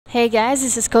Hey guys,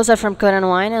 this is Koza from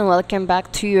Codeandwine and welcome back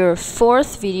to your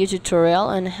fourth video tutorial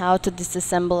on how to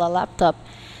disassemble a laptop.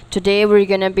 Today we're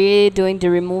gonna be doing the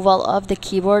removal of the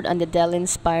keyboard on the Dell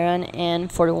Inspiron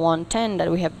N4110 that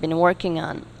we have been working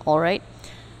on. Alright,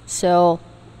 so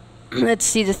let's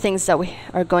see the things that we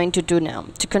are going to do now.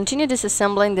 To continue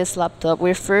disassembling this laptop,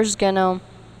 we're first gonna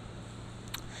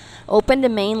open the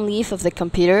main leaf of the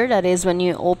computer. That is when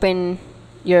you open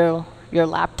your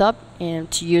laptop and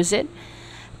to use it.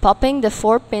 Popping the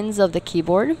 4 pins of the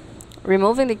keyboard,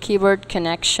 removing the keyboard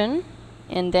connection,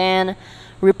 and then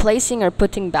replacing or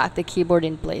putting back the keyboard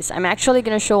in place. I'm actually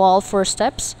going to show all 4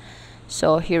 steps,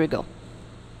 so here we go.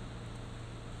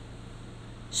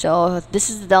 So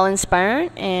this is the Dell Inspiron,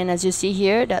 and as you see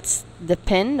here, that's the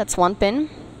pin, that's one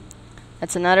pin,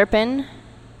 that's another pin,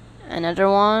 another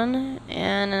one,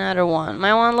 and another one.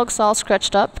 My one looks all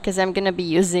scratched up because I'm going to be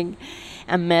using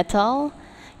a metal.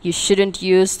 You shouldn't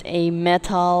use a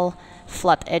metal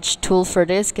flat edge tool for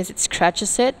this because it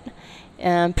scratches it.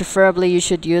 Preferably you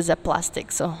should use a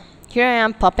plastic. So here I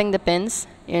am popping the pins.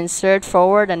 You insert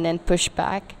forward and then push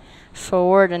back,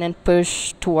 forward and then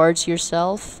push towards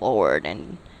yourself, forward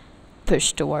and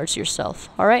push towards yourself.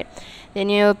 Alright,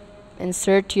 then you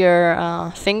insert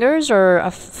your fingers or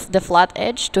the flat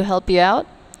edge to help you out.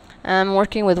 I'm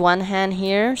working with one hand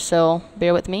here, so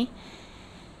bear with me.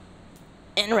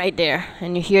 And right there,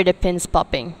 and you hear the pins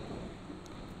popping,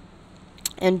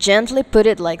 and gently put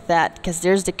it like that because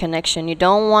there's the connection. You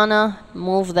don't want to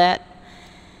move that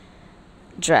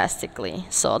drastically.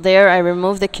 So there I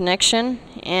removed the connection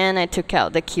and I took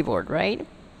out the keyboard. Right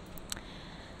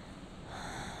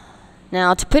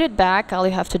now, to put it back, all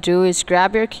you have to do is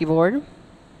grab your keyboard,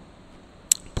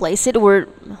 place it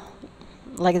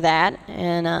like that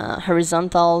in a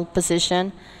horizontal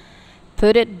position,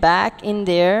 put it back in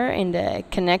there in the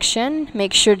connection,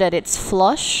 make sure that it's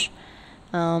flush.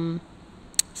 Sorry,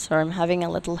 I'm having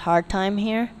a little hard time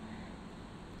here.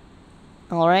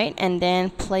 Alright, and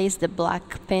then place the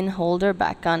black pin holder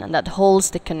back on, and that holds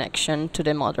the connection to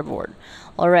the motherboard.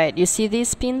 Alright, you see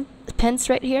these pins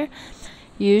right here?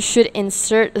 You should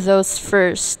insert those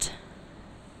first,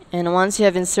 and once you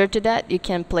have inserted that, you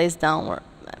can place downward,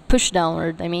 push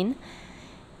downward,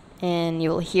 and you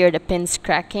will hear the pins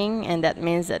cracking, and that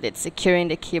means that it's securing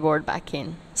the keyboard back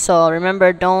in. So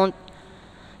remember, don't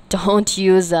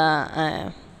use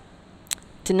do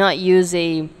not use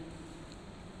a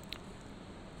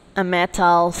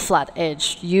metal flat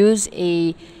edge. Use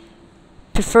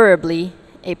preferably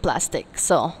a plastic.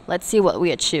 So let's see what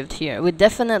we achieved here. We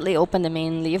definitely opened the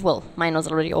main leaf. Well, mine was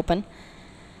already open.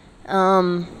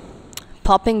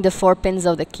 Popping the 4 pins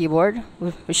of the keyboard.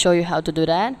 We show you how to do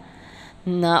that.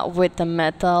 Not with the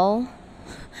metal.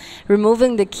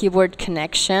 Removing the keyboard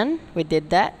connection, we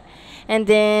did that, and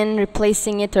then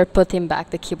replacing it or putting back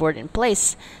the keyboard in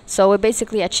place. So we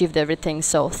basically achieved everything.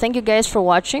 So thank you guys for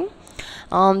watching.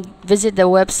 Visit the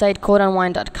website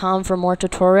codeandwine.com for more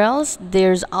tutorials.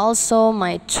 There's also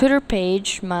my Twitter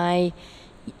page, the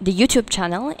YouTube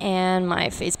channel, and my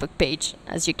Facebook page,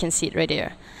 as you can see it right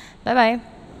here. Bye bye.